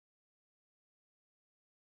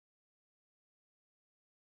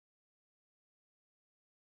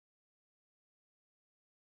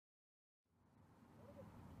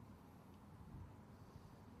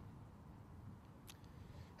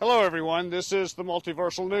Hello everyone, this is the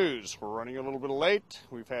Multiversal News. We're running a little bit late.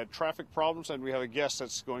 We've had traffic problems and we have a guest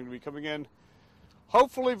that's going to be coming in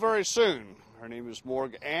hopefully very soon. Her name is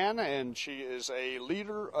Morg Ann and she is a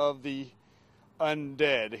leader of the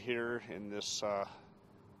undead here in this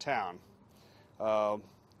town.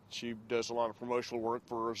 She does a lot of promotional work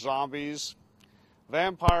for zombies,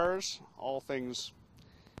 vampires, all things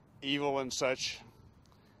evil and such,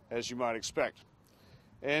 as you might expect.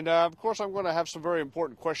 And of course, I'm going to have some very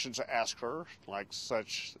important questions to ask her, like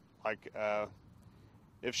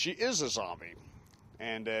if she is a zombie,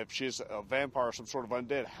 and if she's a vampire or some sort of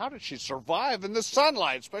undead, how did she survive in the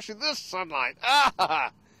sunlight, especially this sunlight?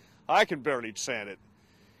 Ah, I can barely stand it.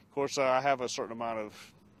 Of course, I have a certain amount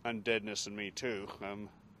of undeadness in me too.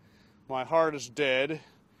 My heart is dead.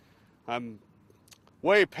 I'm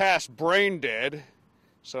way past brain dead.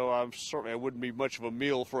 So I wouldn't be much of a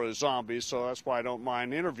meal for a zombie, so that's why I don't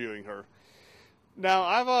mind interviewing her. Now,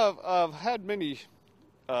 I've had many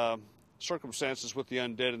circumstances with the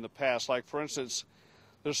undead in the past. Like, for instance,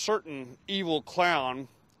 there's a certain evil clown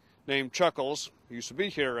named Chuckles, who used to be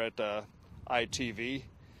here at ITV,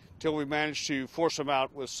 till we managed to force him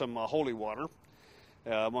out with some holy water,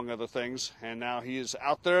 among other things. And now he is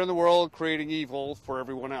out there in the world creating evil for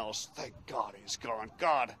everyone else. Thank God he's gone.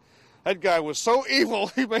 God. That guy was so evil,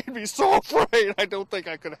 he made me so afraid. I don't think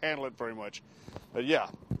I could handle it very much. But yeah,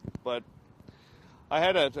 I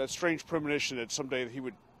had a strange premonition that someday he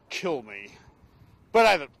would kill me.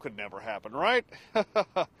 But that could never happen, right?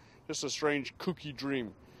 Just a strange, kooky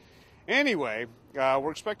dream. Anyway, we're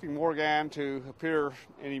expecting Morg Ann to appear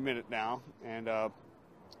any minute now, and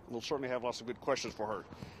we'll certainly have lots of good questions for her.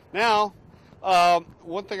 Now,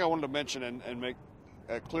 one thing I wanted to mention and make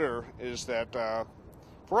clear is that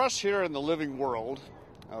for us here in the living world,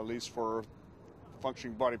 at least for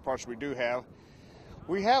functioning body parts we do have,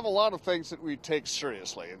 we have a lot of things that we take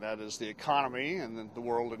seriously, and that is the economy and the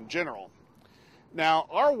world in general. Now,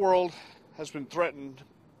 our world has been threatened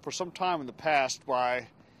for some time in the past by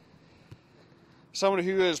someone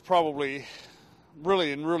who is probably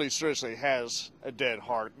really seriously has a dead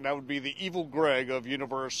heart, and that would be the evil Greg of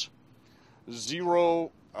Universe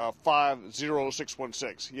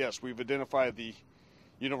 050616. Yes, we've identified the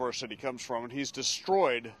universe that he comes from, and he's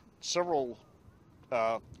destroyed several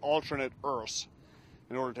alternate Earths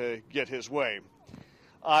in order to get his way.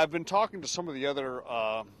 I've been talking to some of the other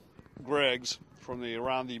Gregs from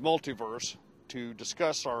around the multiverse to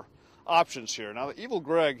discuss our options here. Now, the evil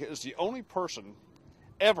Greg is the only person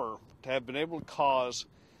ever to have been able to cause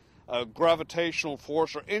a gravitational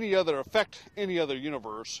force or affect any other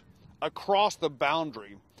universe across the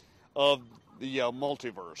boundary of the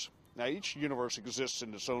multiverse. Now, each universe exists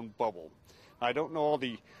in its own bubble. I don't know all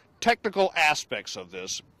the technical aspects of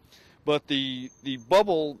this, but the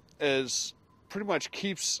bubble pretty much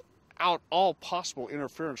keeps out all possible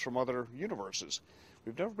interference from other universes.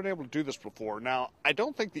 We've never been able to do this before. Now, I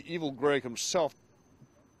don't think the evil Greg himself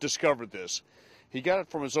discovered this. He got it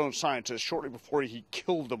from his own scientists shortly before he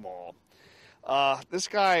killed them all. This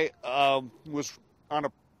guy was on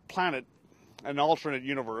a planet, an alternate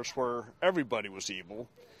universe, where everybody was evil.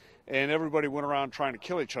 And everybody went around trying to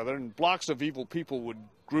kill each other, and blocks of evil people would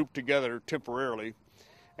group together temporarily,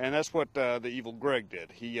 and that's what the evil Greg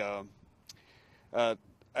did. He,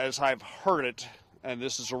 as I've heard it, and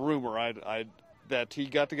this is a rumor, that he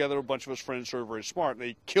got together a bunch of his friends who were very smart, and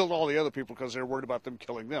they killed all the other people because they were worried about them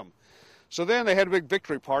killing them. So then they had a big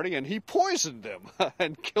victory party, and he poisoned them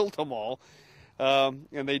and killed them all, and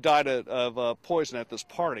they died of poison at this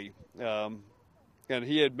party. And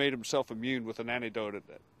he had made himself immune with an antidote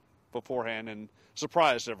beforehand and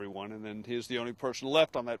surprised everyone, and then he's the only person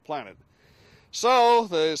left on that planet. So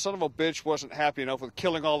the son of a bitch wasn't happy enough with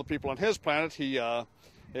killing all the people on his planet. He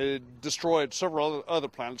destroyed several other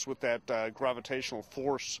planets with that gravitational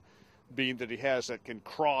force beam that he has that can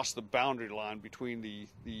cross the boundary line between the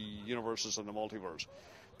universes and the multiverse.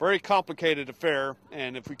 Very complicated affair,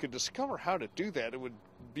 and if we could discover how to do that, it would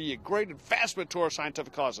be a great advancement to our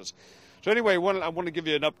scientific causes. So anyway, I want to give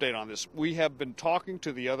you an update on this. We have been talking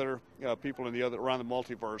to the other people around the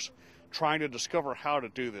multiverse, trying to discover how to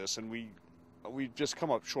do this, and we've just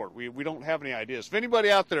come up short. We don't have any ideas. If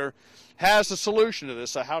anybody out there has a solution to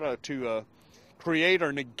this, how to create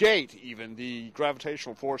or negate even the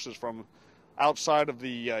gravitational forces from outside of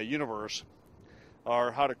the universe,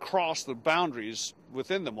 or how to cross the boundaries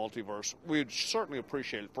within the multiverse, we'd certainly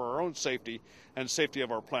appreciate it for our own safety and safety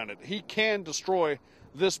of our planet. He can destroy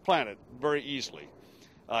this planet very easily.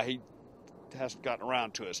 He hasn't gotten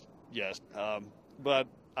around to us yet, but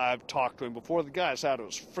I've talked to him before. The guy's out of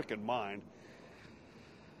his freaking mind.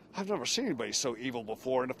 I've never seen anybody so evil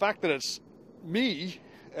before, and the fact that it's me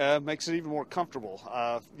makes it even more comfortable.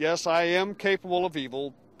 Yes, I am capable of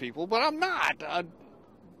evil, people, but I'm not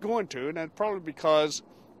going to, and that's probably because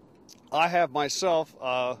I have myself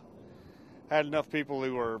had enough people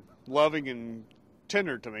who are loving and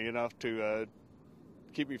tender to me enough to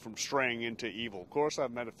keep me from straying into evil. Of course,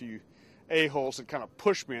 I've met a few a-holes that kind of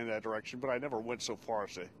pushed me in that direction, but I never went so far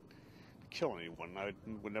as to kill anyone. I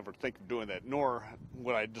would never think of doing that, nor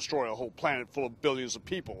would I destroy a whole planet full of billions of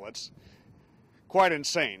people. That's quite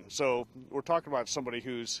insane. So we're talking about somebody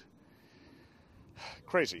who's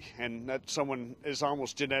crazy, and that someone is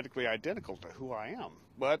almost genetically identical to who I am.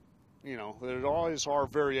 But, you know, there always are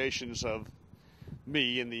variations of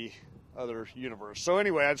me in the other universe. So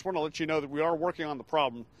anyway, I just want to let you know that we are working on the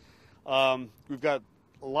problem. We've got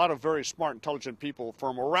a lot of very smart, intelligent people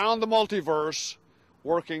from around the multiverse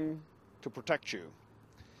working to protect you.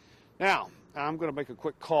 Now, I'm going to make a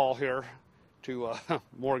quick call here to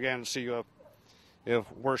Morgan and see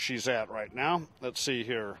where she's at right now. Let's see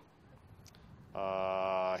here.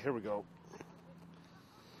 Here we go.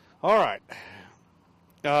 All right.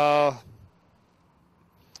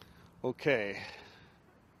 Okay.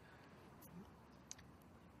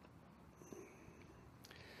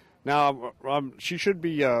 Now, she should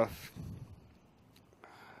be getting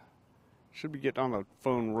on the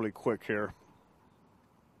phone really quick here.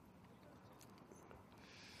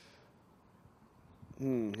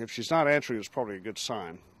 If she's not answering, it's probably a good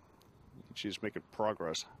sign. She's making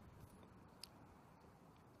progress.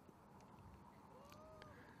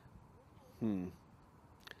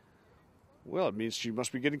 Well, it means she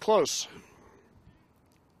must be getting close.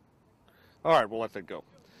 All right, we'll let that go.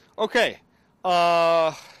 Okay.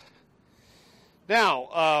 Now,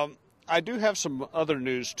 I do have some other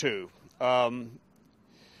news, too. I'm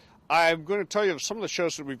going to tell you of some of the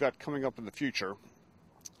shows that we've got coming up in the future.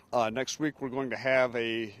 Next week, we're going to have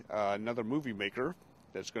another movie maker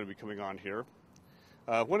that's going to be coming on here.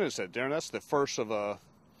 When is that, Darren? That's the 1st of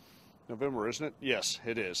November, isn't it? Yes,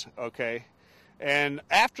 it is. Okay. And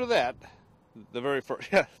after that, the very first,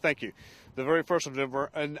 yeah, thank you, the very 1st of November,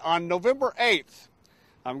 and on November 8th,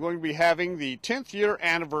 I'm going to be having the 10th year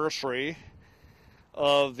anniversary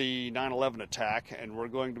of the 9/11 attack, and we're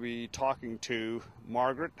going to be talking to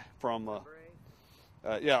Margaret from,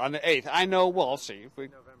 yeah, on the 8th. I know, well, I'll see. If we,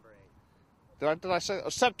 November 8th. Did I say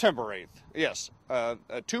September 8th? Yes,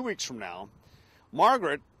 2 weeks from now.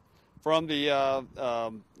 Margaret from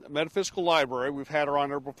the Metaphysical Library, we've had her on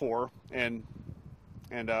there before, and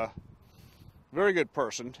very good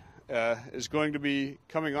person, is going to be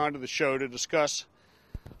coming on to the show to discuss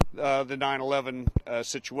the 9/11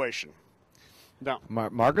 situation. Now,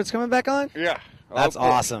 Margaret's coming back on? Yeah. That's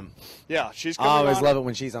awesome. Yeah, she's coming I always on. love it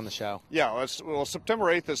when she's on the show. Yeah, well, September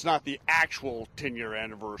 8th is not the actual 10-year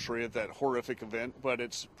anniversary of that horrific event, but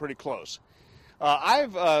it's pretty close.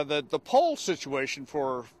 I've the poll situation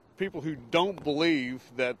for people who don't believe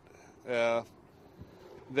that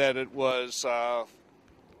it was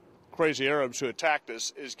crazy Arabs who attacked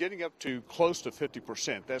us is getting up to close to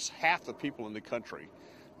 50%. That's half the people in the country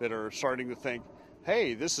that are starting to think,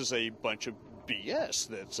 hey, this is a bunch of BS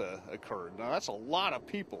that's occurred. Now, that's a lot of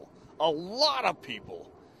people. A lot of people.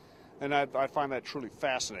 And I find that truly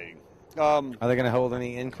fascinating. Are they going to hold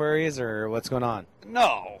any inquiries, or what's going on?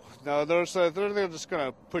 No, they're just going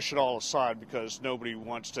to push it all aside because nobody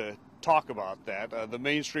wants to talk about that. The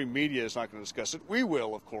mainstream media is not going to discuss it. We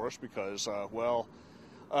will, of course, because,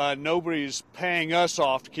 nobody's paying us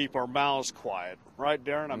off to keep our mouths quiet. Right,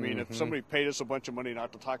 Darren? I mean, if somebody paid us a bunch of money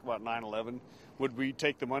not to talk about 9/11, would we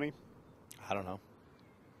take the money? I don't know.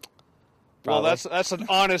 Well, Probably. that's an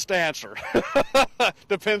honest answer.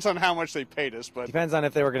 Depends on how much they paid us, but Depends on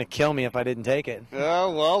if they were going to kill me if I didn't take it.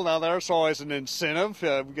 well, now there's always an incentive.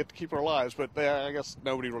 We get to keep our lives, but I guess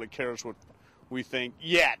nobody really cares what we think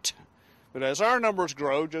yet. But as our numbers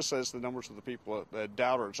grow, just as the numbers of the people, the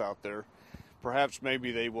doubters out there, perhaps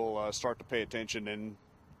maybe they will start to pay attention and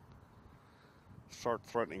start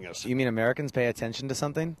threatening us. You mean Americans pay attention to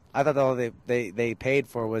something? I thought all they paid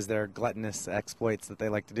for was their gluttonous exploits that they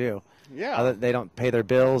like to do. Yeah. They don't pay their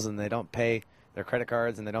bills, and they don't pay their credit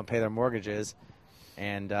cards, and they don't pay their mortgages.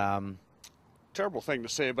 And terrible thing to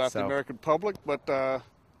say about the American public, but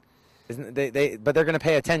isn't but they're going to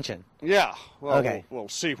pay attention. Yeah. Well, okay. We'll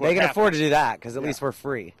see what they can happens. afford to do that because at least we're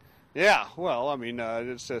free. Yeah. Well, I mean,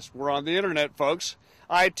 it's just we're on the internet, folks.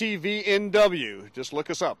 ITVNW. Just look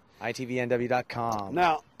us up. ITVNW.com.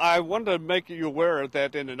 Now, I wanted to make you aware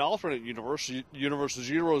that in an alternate universe, universe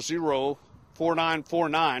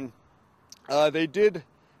 004949, they did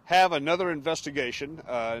have another investigation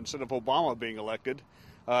instead of Obama being elected.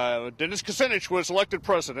 Dennis Kucinich was elected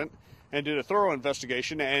president, and did a thorough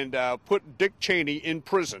investigation and put Dick Cheney in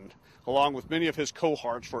prison, along with many of his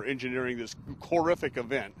cohorts, for engineering this horrific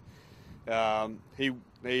event. They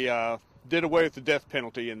did away with the death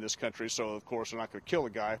penalty in this country, so of course they're not going to kill the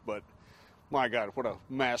guy, but my God, what a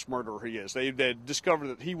mass murderer he is. They discovered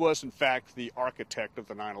that he was, in fact, the architect of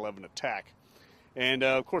the 9/11 attack. And,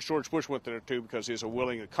 of course, George Bush went there, too, because he's a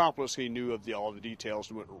willing accomplice. He knew of all the details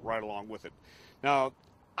and went right along with it. Now,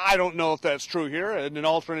 I don't know if that's true here. In an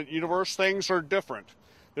alternate universe, things are different.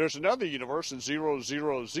 There's another universe in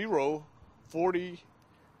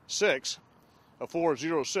 00046,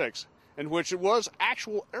 406, in which it was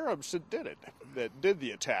actual Arabs that did it, that did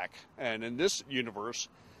the attack. And in this universe,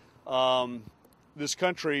 this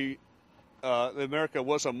country, America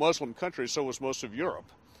was a Muslim country, so was most of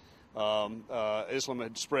Europe. Islam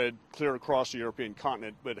had spread clear across the European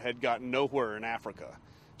continent, but had gotten nowhere in Africa.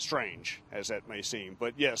 Strange as that may seem.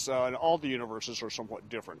 But yes, all the universes are somewhat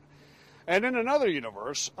different. And in another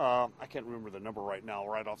universe, I can't remember the number right now,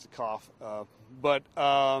 right off the cuff, but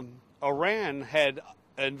Iran had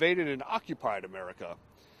invaded and occupied America,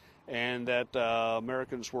 and that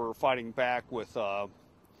Americans were fighting back with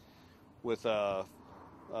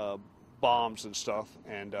bombs and stuff.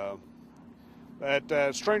 And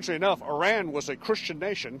strangely enough, Iran was a Christian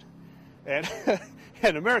nation, and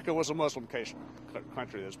and America was a Muslim country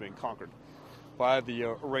that's being conquered by the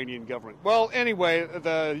Iranian government. Well, anyway,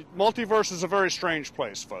 the multiverse is a very strange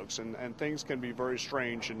place, folks, and things can be very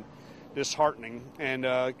strange and disheartening, and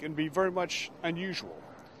can be very much unusual.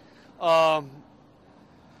 For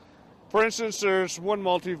instance, there's one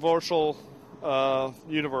multiversal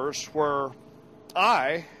universe where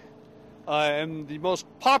I am the most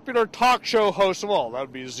popular talk show host of all. That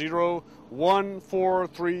would be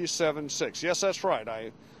 014376. Yes, that's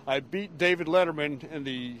right. I beat David Letterman in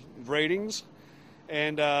the ratings,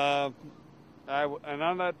 and on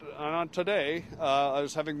today, I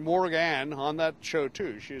was having Morgan on that show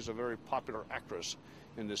too. She's a very popular actress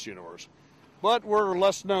in this universe, but we're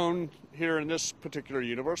less known here in this particular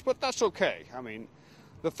universe. But that's okay. I mean,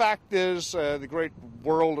 the fact is, the great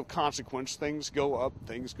world of consequence, things go up,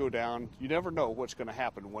 things go down. You never know what's going to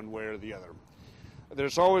happen one way or the other.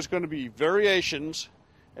 There's always going to be variations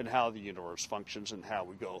in how the universe functions and how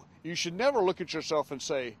we go. You should never look at yourself and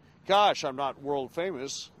say, gosh, I'm not world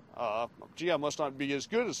famous. Gee, I must not be as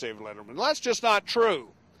good as David Letterman. That's just not true.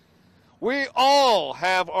 We all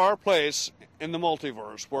have our place in the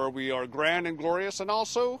multiverse where we are grand and glorious and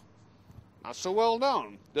also not so well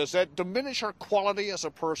known. Does that diminish our quality as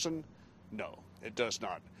a person? No, it does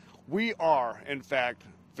not. We are, in fact,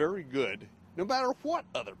 very good, no matter what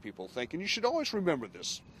other people think. And you should always remember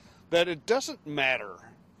this, that it doesn't matter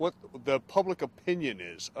what the public opinion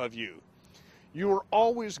is of you. You are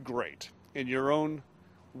always great in your own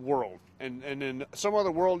world. And in some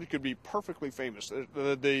other world, you could be perfectly famous.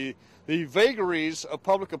 The vagaries of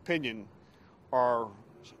public opinion are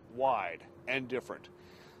wide and different.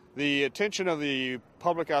 The attention of the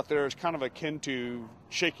public out there is kind of akin to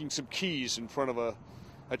shaking some keys in front of a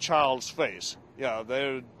child's face. Yeah,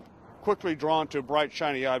 they're quickly drawn to bright,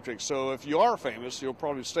 shiny objects. So if you are famous, you'll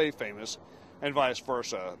probably stay famous, and vice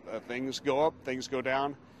versa. Things go up, things go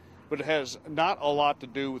down, but it has not a lot to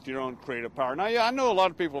do with your own creative power. Now, yeah, I know a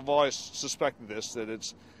lot of people have always suspected this, that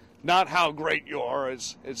it's not how great you are,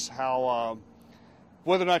 it's how,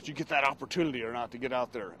 whether or not you get that opportunity or not to get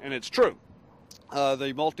out there. And it's true.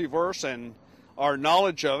 The multiverse and our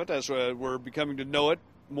knowledge of it, as we're becoming to know it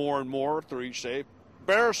more and more through each day,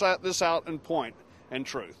 bears this out in point and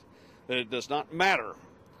truth, that it does not matter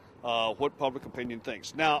what public opinion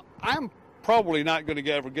thinks. Now, I'm probably not going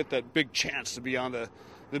to ever get that big chance to be on the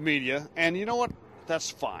media, and you know what? That's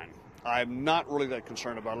fine. I'm not really that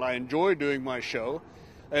concerned about it. I enjoy doing my show.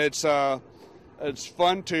 It's fun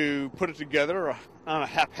to put it together on a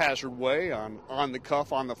haphazard way, on the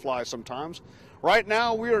cuff, on the fly sometimes. Right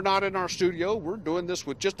now, we are not in our studio. We're doing this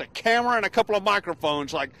with just a camera and a couple of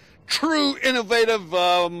microphones, like true innovative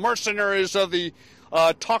mercenaries of the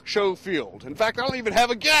talk show field. In fact, I don't even have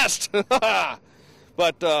a guest. But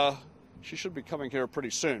she should be coming here pretty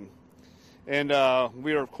soon. And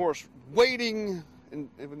we are, of course, waiting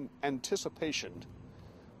in anticipation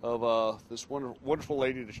of this wonderful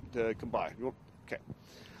lady to come by. Okay.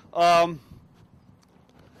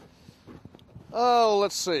 Oh,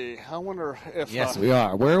 let's see. I wonder if... Yes, we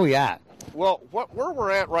are. Where are we at? Well, where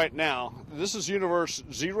we're at right now, this is universe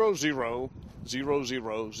 000000.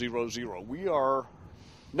 We are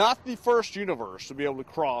not the first universe to be able to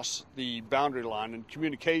cross the boundary line in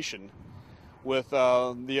communication with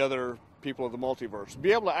the other people of the multiverse. To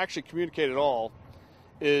be able to actually communicate at all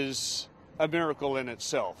is a miracle in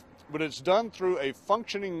itself. But it's done through a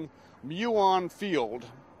functioning muon field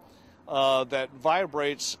that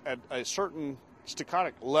vibrates at a certain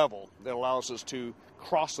stochastic level that allows us to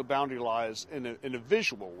cross the boundary lines in a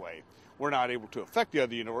visual way. We're not able to affect the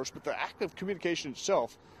other universe, but the act of communication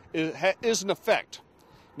itself is an effect.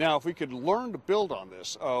 Now, if we could learn to build on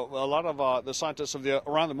this, a lot of the scientists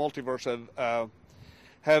around the multiverse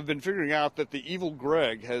have been figuring out that the evil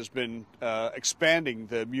Greg has been expanding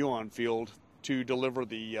the muon field to deliver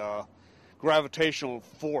the gravitational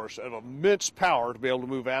force of immense power to be able to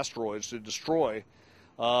move asteroids to destroy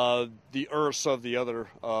the Earths of the other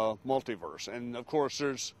multiverse. And of course,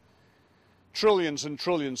 there's trillions and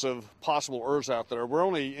trillions of possible Earths out there. We're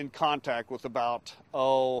only in contact with about,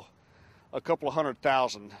 a couple of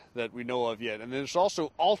 100,000 that we know of yet. And there's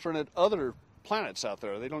also alternate other planets out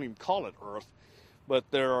there. They don't even call it Earth, but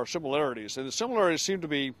there are similarities. And the similarities seem to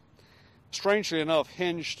be, strangely enough,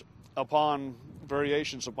 hinged upon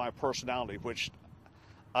variations of my personality, which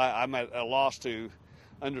I'm at a loss to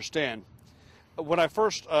understand. When I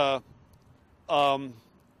first was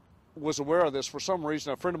aware of this, for some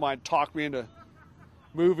reason, a friend of mine talked me into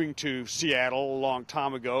moving to Seattle a long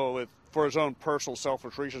time ago for his own personal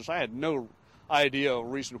selfish reasons. I had no idea or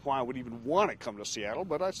reason why I would even want to come to Seattle,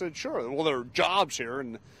 but I said, sure. Well, there are jobs here,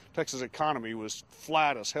 and the Texas economy was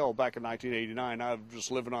flat as hell back in 1989. I was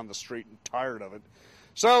just living on the street and tired of it.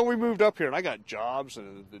 So we moved up here, and I got jobs,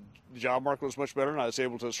 and the job market was much better, and I was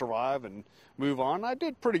able to survive and move on. I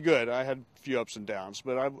did pretty good. I had a few ups and downs,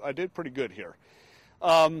 but I did pretty good here.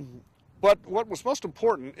 But what was most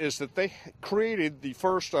important is that they created the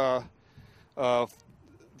first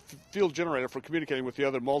field generator for communicating with the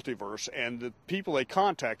other multiverse, and the people they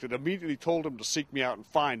contacted immediately told them to seek me out and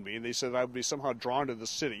find me, and they said I would be somehow drawn to the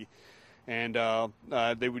city, and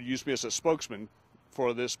they would use me as a spokesman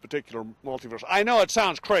for this particular multiverse. I know it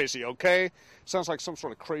sounds crazy, okay? It sounds like some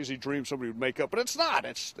sort of crazy dream somebody would make up, but it's not.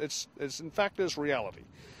 It's in fact is reality.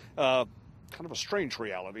 Kind of a strange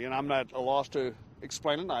reality, and I'm not at a loss to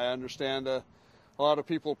explain it. I understand a lot of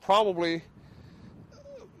people probably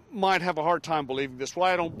might have a hard time believing this. Well,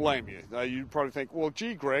 I don't blame you. You'd probably think, well,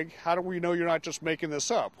 gee, Greg, how do we know you're not just making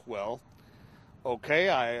this up? Well, okay,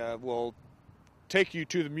 I will take you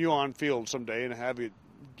to the muon field someday and have you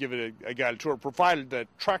give it a guided tour, provided that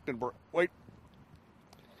Trachtenberg... Wait.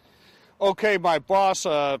 Okay, my boss,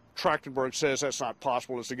 Trachtenberg, says that's not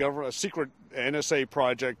possible. It's a secret NSA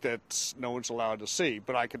project that no one's allowed to see.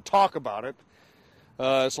 But I can talk about it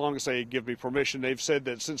as long as they give me permission. They've said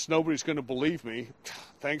that since nobody's going to believe me,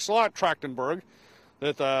 thanks a lot, Trachtenberg,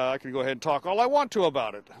 that I can go ahead and talk all I want to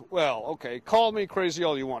about it. Well, okay, call me crazy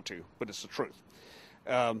all you want to, but it's the truth.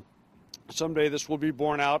 Someday this will be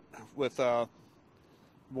borne out with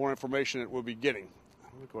more information that we'll be getting.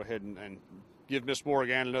 I'm going to go ahead and give Miss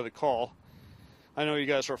Morgan another call. I know you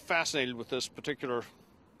guys are fascinated with this particular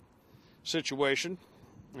situation,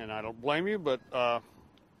 and I don't blame you, but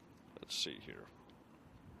let's see here.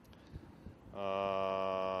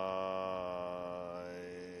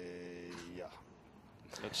 Yeah.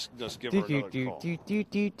 Let's just give her another call.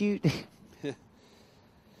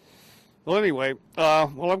 Well, anyway,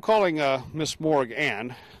 I'm calling Miss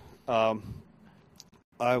Morgan. I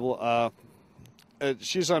will.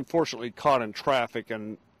 She's unfortunately caught in traffic,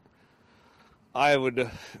 and I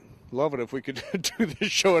would love it if we could do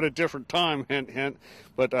this show at a different time, hint, hint,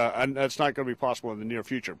 but that's not going to be possible in the near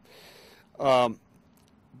future. Let's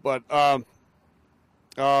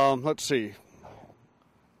see.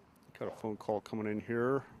 Got a phone call coming in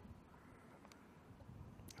here.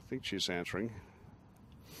 I think she's answering.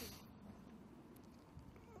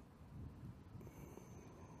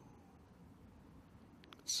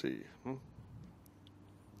 Let's see.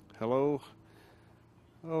 Hello?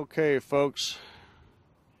 Okay, folks.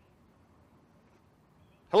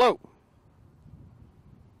 Hello?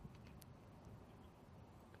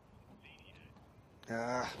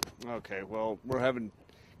 Okay, well, we're having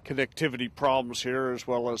connectivity problems here as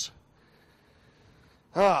well as...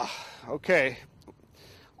 okay.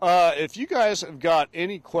 If you guys have got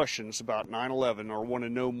any questions about 9/11 or want to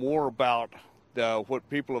know more about what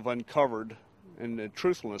people have uncovered and the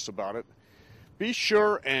truthfulness about it, be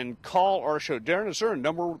sure and call our show. Darren, is there a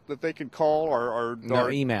number that they can call or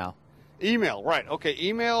email? Email, right. Okay,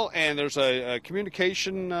 email, and there's a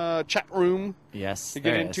communication chat room yes, to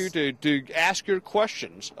get into to ask your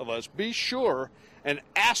questions of us. Be sure and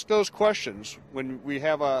ask those questions when we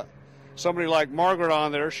have somebody like Margaret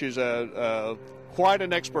on there. She's quite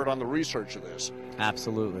an expert on the research of this.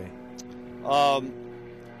 Absolutely.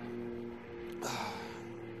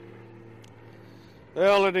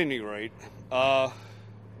 Well, at any rate,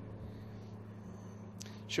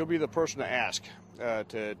 she'll be the person to ask.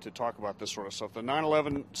 to talk about this sort of stuff. The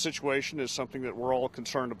 9/11 situation is something that we're all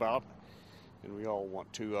concerned about, and we all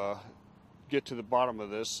want to get to the bottom of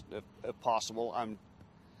this if possible.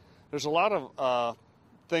 There's a lot of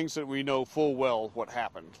things that we know full well what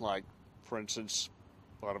happened, like, for instance,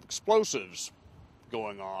 a lot of explosives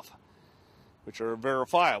going off, which are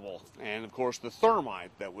verifiable, and of course the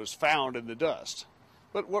thermite that was found in the dust.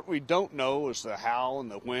 But what we don't know is the how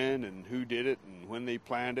and the when and who did it and when they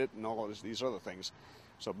planned it and all of these other things.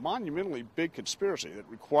 It's a monumentally big conspiracy that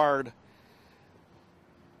required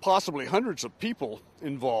possibly hundreds of people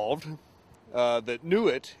involved that knew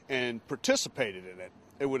it and participated in it.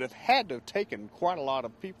 It would have had to have taken quite a lot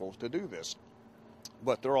of people to do this,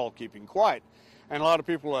 but they're all keeping quiet. And a lot of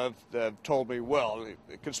people have told me, well,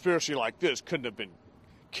 a conspiracy like this couldn't have been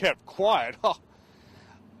kept quiet.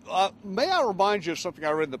 May I remind you of something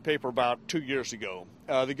I read in the paper about 2 years ago?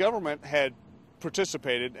 The government had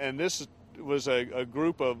participated, and this was a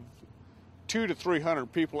group of 200 to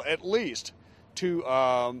 300 people at least, to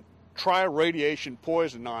try radiation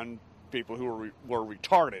poison on people who were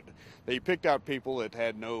retarded. They picked out people that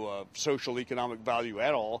had no social economic value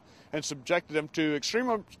at all and subjected them to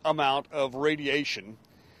extreme amount of radiation,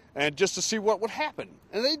 and just to see what would happen.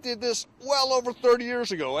 And they did this well over 30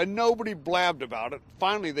 years ago, and nobody blabbed about it.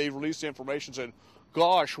 Finally, they released the information and said,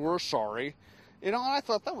 gosh, we're sorry. You know, I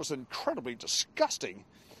thought that was incredibly disgusting.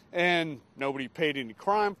 And nobody paid any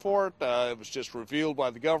crime for it. It was just revealed by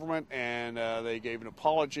the government, and they gave an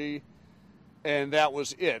apology. And that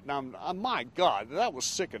was it. Now, my God, that was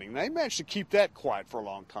sickening. They managed to keep that quiet for a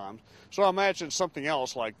long time. So I imagine something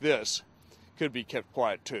else like this could be kept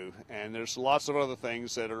quiet too. And there's lots of other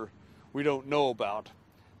things that we don't know about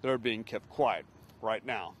that are being kept quiet right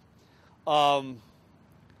now.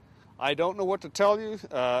 I don't know what to tell you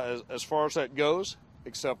as far as that goes,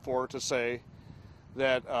 except for to say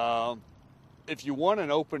that if you want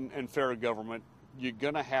an open and fair government, you're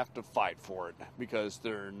going to have to fight for it, because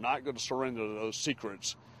they're not going to surrender those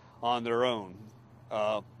secrets on their own.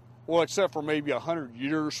 Well, except for maybe 100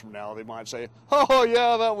 years from now, they might say, oh,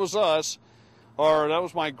 yeah, that was us. Or that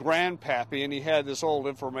was my grandpappy, and he had this old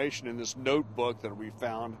information in this notebook that we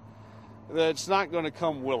found. That's not going to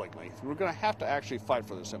come willingly. We're going to have to actually fight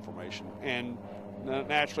for this information. And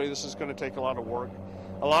naturally, this is going to take a lot of work.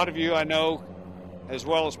 A lot of you, I know, as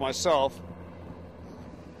well as myself,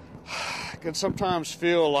 can sometimes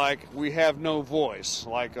feel like we have no voice,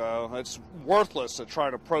 like it's worthless to try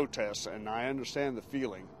to protest, and I understand the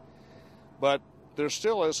feeling. But there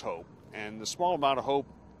still is hope, and the small amount of hope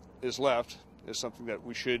is left is something that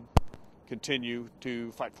we should continue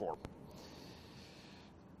to fight for.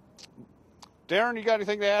 Darren, you got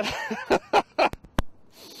anything to add?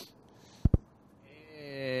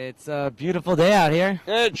 It's a beautiful day out here.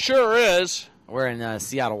 It sure is. We're in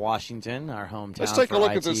Seattle, Washington, our hometown. Let's take a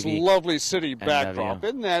look at ITV this lovely city backdrop. NW.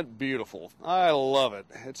 Isn't that beautiful? I love it.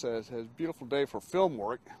 It's a beautiful day for film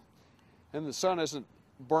work. And the sun isn't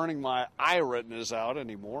burning my eye retinas out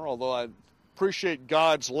anymore, although I appreciate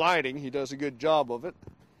God's lighting. He does a good job of it.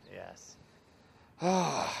 Yes.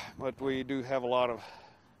 But we do have a lot of...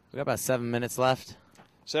 We got about 7 minutes left.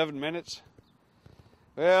 7 minutes?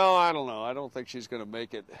 Well, I don't know. I don't think she's going to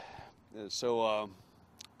make it. So,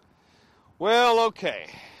 well, okay.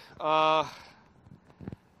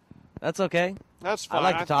 That's okay. That's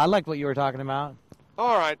fine. I liked what you were talking about.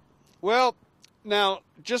 All right. Well, now,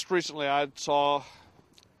 just recently I saw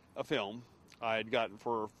a film I had gotten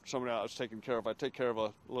for somebody I was taking care of. I take care of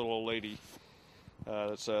a little old lady.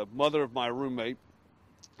 That's a mother of my roommate.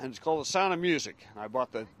 And it's called The Sound of Music. I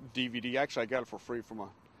bought the DVD. Actually, I got it for free from a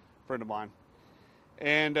friend of mine.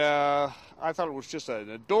 And I thought it was just an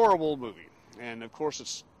adorable movie. And, of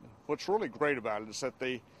course, what's really great about it is that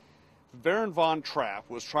Baron von Trapp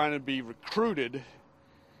was trying to be recruited,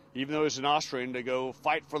 even though he's an Austrian, to go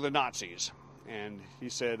fight for the Nazis. And he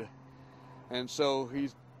said, and so he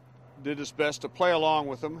did his best to play along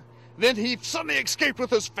with them. Then he suddenly escaped with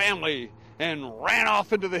his family and ran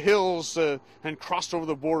off into the hills and crossed over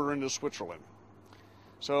the border into Switzerland.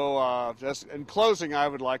 So just in closing, I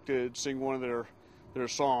would like to sing one of their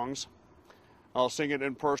songs. I'll sing it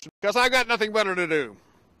in person because I got nothing better to do.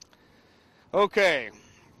 Okay.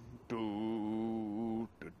 Do,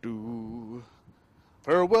 do, do.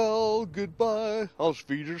 Farewell, goodbye, auf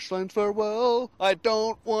Wiedersehen, farewell. I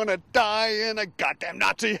don't want to die in a goddamn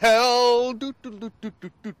Nazi hell. Do, do, do, do,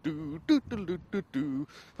 do, do, do, do, do, do, do.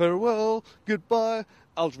 Farewell, goodbye,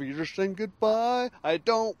 auf Wiedersehen, goodbye. I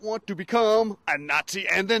don't want to become a Nazi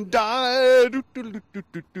and then die. Do, do, do, do,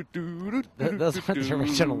 do, do, do, do, Those aren't the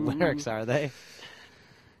original lyrics, are they?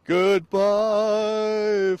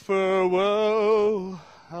 Goodbye, farewell.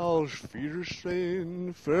 Auf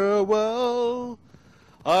Wiedersehen, farewell.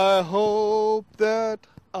 I hope that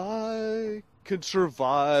I can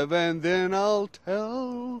survive, and then I'll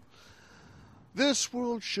tell. This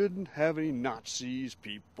world shouldn't have any Nazis,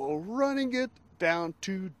 people running it down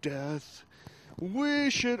to death. We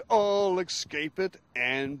should all escape it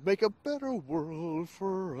and make a better world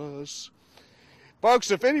for us.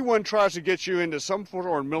 Folks, if anyone tries to get you into some sort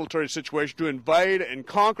of military situation to invade and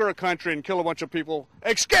conquer a country and kill a bunch of people,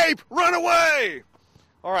 escape! Run away!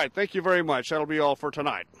 All right, thank you very much. That'll be all for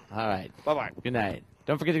tonight. All right. Bye-bye. Good night.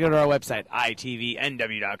 Don't forget to go to our website,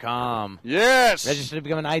 itvnw.com. Yes! Register to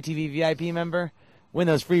become an ITV VIP member. Win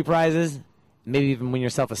those free prizes. Maybe even win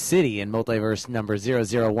yourself a city in multiverse number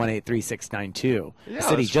 00183692. Yeah, a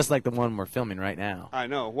city that's- just like the one we're filming right now. I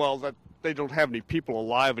know. Well, they don't have any people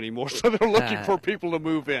alive anymore, so they're looking for people to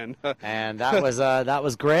move in. And that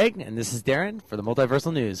was Greg, and this is Darren for the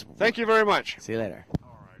Multiversal News. Thank you very much. See you later.